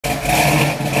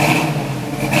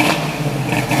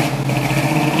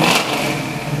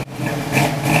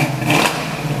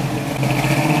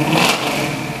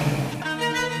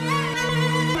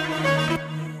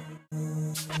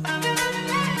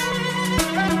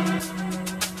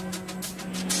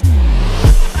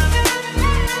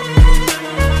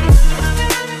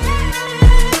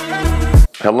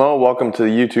Hello, welcome to the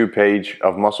YouTube page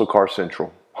of Muscle Car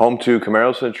Central, home to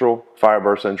Camaro Central,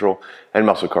 Firebird Central, and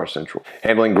Muscle Car Central,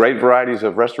 handling great varieties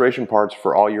of restoration parts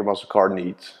for all your muscle car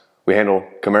needs. We handle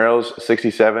Camaros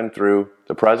 67 through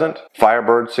the present,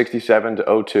 Firebird 67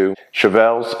 to 02,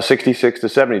 Chevelle's 66 to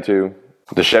 72.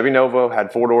 The Chevy Nova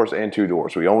had 4 doors and 2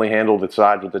 doors. We only handled the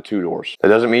sides with the 2 doors. That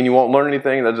doesn't mean you won't learn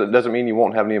anything. That doesn't mean you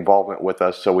won't have any involvement with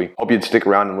us. So we hope you'd stick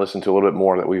around and listen to a little bit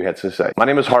more that we had to say. My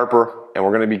name is Harper, and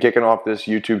we're going to be kicking off this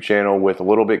YouTube channel with a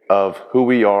little bit of who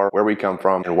we are, where we come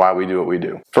from, and why we do what we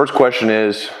do. First question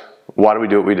is, why do we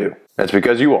do what we do? That's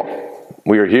because you all.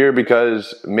 We are here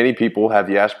because many people have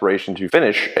the aspiration to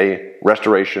finish a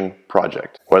restoration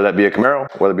project. Whether that be a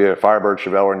Camaro, whether it be a Firebird,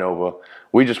 Chevelle, or Nova,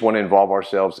 we just want to involve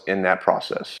ourselves in that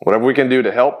process. Whatever we can do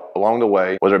to help along the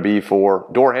way, whether it be for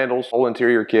door handles, whole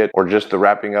interior kit, or just the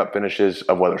wrapping up finishes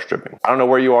of weather stripping. I don't know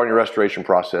where you are in your restoration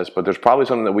process, but there's probably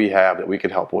something that we have that we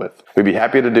could help with. We'd be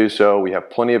happy to do so. We have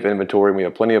plenty of inventory, and we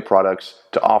have plenty of products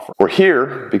to offer. We're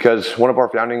here because one of our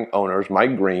founding owners,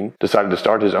 Mike Green, decided to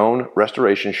start his own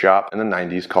restoration shop in the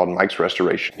 90s called Mike's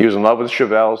Restoration. He was in love with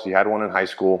Chevelles. He had one in high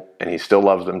school, and he still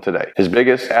loves them today. His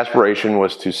biggest aspiration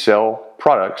was to sell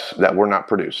products that were not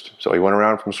produced. So he went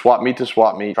around from swap meet to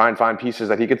swap meet, trying to find pieces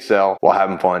that he could sell while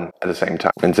having fun at the same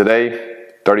time. And today,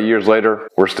 30 years later,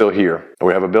 we're still here.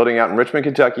 We have a building out in Richmond,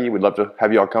 Kentucky. We'd love to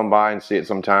have you all come by and see it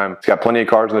sometime. It's got plenty of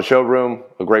cars in the showroom,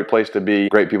 a great place to be,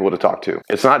 great people to talk to.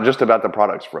 It's not just about the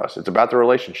products for us. It's about the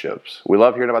relationships. We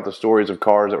love hearing about the stories of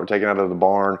cars that were taken out of the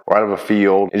barn or out of a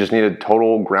field and just needed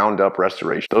total ground up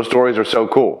restoration. Those stories are so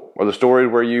cool. Or the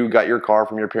stories where you got your car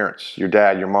from your parents, your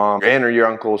dad, your mom, your aunt or your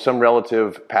uncle, some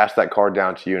relative passed that car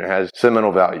down to you and it has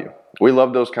sentimental value. We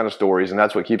love those kind of stories, and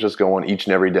that's what keeps us going each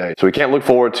and every day. So we can't look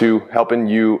forward to helping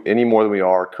you any more than we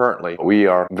are currently. We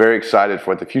are very excited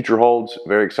for what the future holds,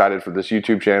 very excited for this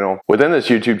YouTube channel. Within this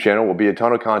YouTube channel will be a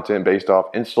ton of content based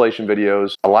off installation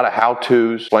videos, a lot of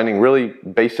how-tos, explaining really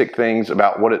basic things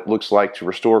about what it looks like to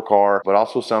restore a car, but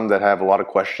also some that have a lot of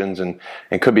questions and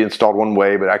could be installed one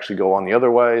way, but actually go on the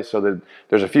other way. So that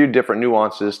there's a few different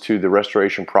nuances to the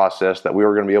restoration process that we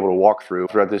are going to be able to walk through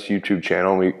throughout this YouTube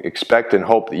channel. And we expect and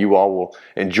hope that you all will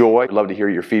enjoy. We'd love to hear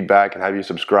your feedback and have you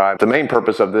subscribe. The main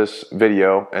purpose of this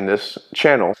video and this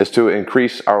channel is to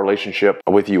increase our relationship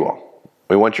with you all.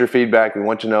 We want your feedback. We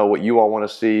want to know what you all want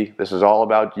to see. This is all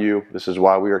about you. This is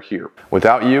why we are here.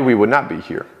 Without you, we would not be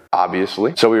here,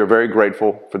 obviously. So we are very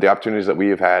grateful for the opportunities that we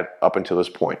have had up until this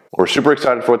point. We're super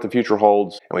excited for what the future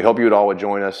holds, and we hope you would all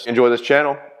join us. Enjoy this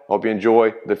channel. Hope you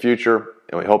enjoy the future,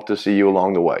 and we hope to see you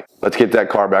along the way. Let's get that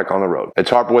car back on the road. It's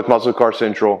Harper with Muscle Car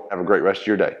Central. Have a great rest of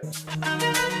your day.